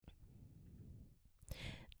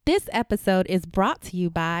This episode is brought to you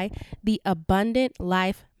by the Abundant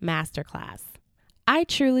Life Masterclass. I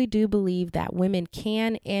truly do believe that women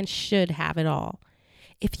can and should have it all.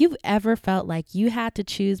 If you've ever felt like you had to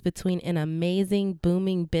choose between an amazing,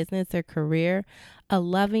 booming business or career, a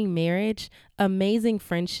loving marriage, amazing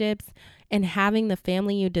friendships, and having the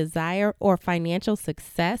family you desire or financial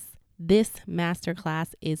success, this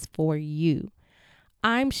masterclass is for you.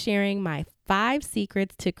 I'm sharing my 5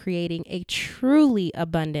 secrets to creating a truly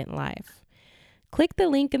abundant life. Click the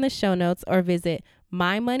link in the show notes or visit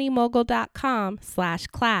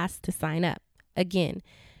mymoneymogul.com/class to sign up. Again,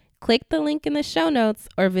 click the link in the show notes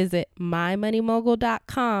or visit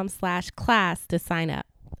mymoneymogul.com/class to sign up.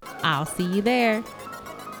 I'll see you there.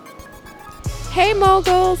 Hey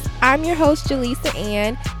moguls, I'm your host Jaleesa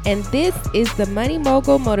Ann, and this is the Money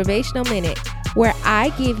Mogul Motivational Minute, where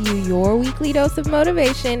I give you your weekly dose of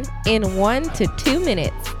motivation in 1 to 2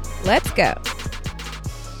 minutes. Let's go.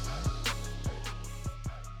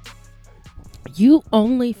 You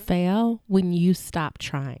only fail when you stop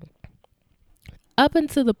trying. Up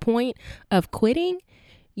until the point of quitting,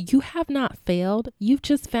 you have not failed. You've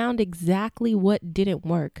just found exactly what didn't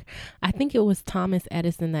work. I think it was Thomas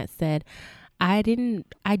Edison that said, I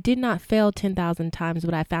did not fail 10,000 times,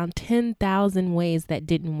 but I found 10,000 ways that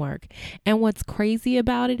didn't work. And what's crazy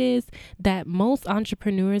about it is that most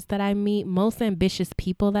entrepreneurs that I meet, most ambitious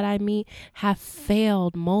people that I meet have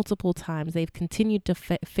failed multiple times. They've continued to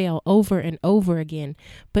fail over and over again,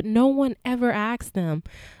 but no one ever asks them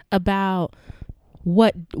about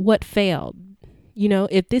what failed. You know,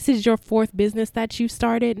 if this is your 4th business that you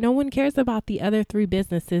started, no one cares about the other 3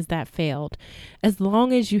 businesses that failed. As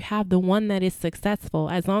long as you have the one that is successful,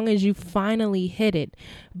 as long as you finally hit it.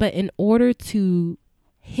 But in order to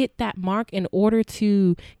hit that mark, in order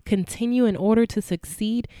to continue, in order to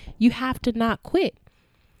succeed, you have to not quit.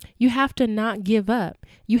 You have to not give up.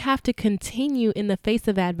 You have to continue in the face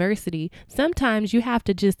of adversity. Sometimes you have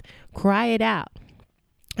to just cry it out.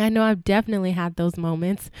 I know I've definitely had those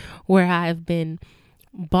moments where I've been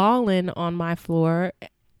bawling on my floor.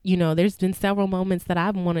 You know, there's been several moments that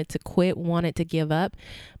I've wanted to quit, wanted to give up,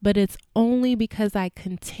 but it's only because I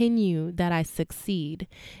continue that I succeed.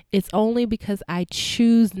 It's only because I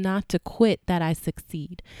choose not to quit that I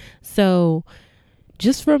succeed. So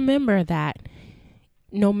just remember that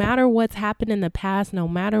no matter what's happened in the past, no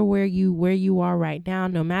matter where you are right now,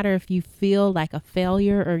 no matter if you feel like a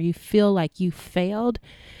failure or you feel like you failed,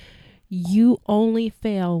 you only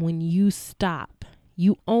fail when you stop.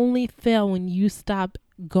 You only fail when you stop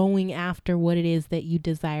going after what it is that you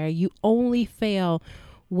desire. You only fail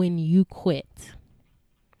when you quit.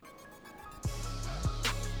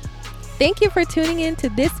 Thank you for tuning in to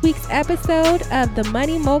this week's episode of the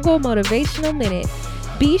Money Mogul Motivational Minute.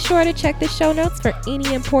 Be sure to check the show notes for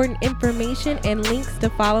any important information and links to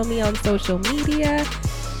follow me on social media.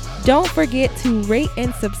 Don't forget to rate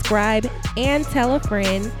and subscribe and tell a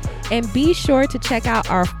friend. And be sure to check out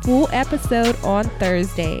our full episode on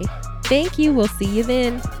Thursday. Thank you. We'll see you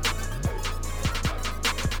then.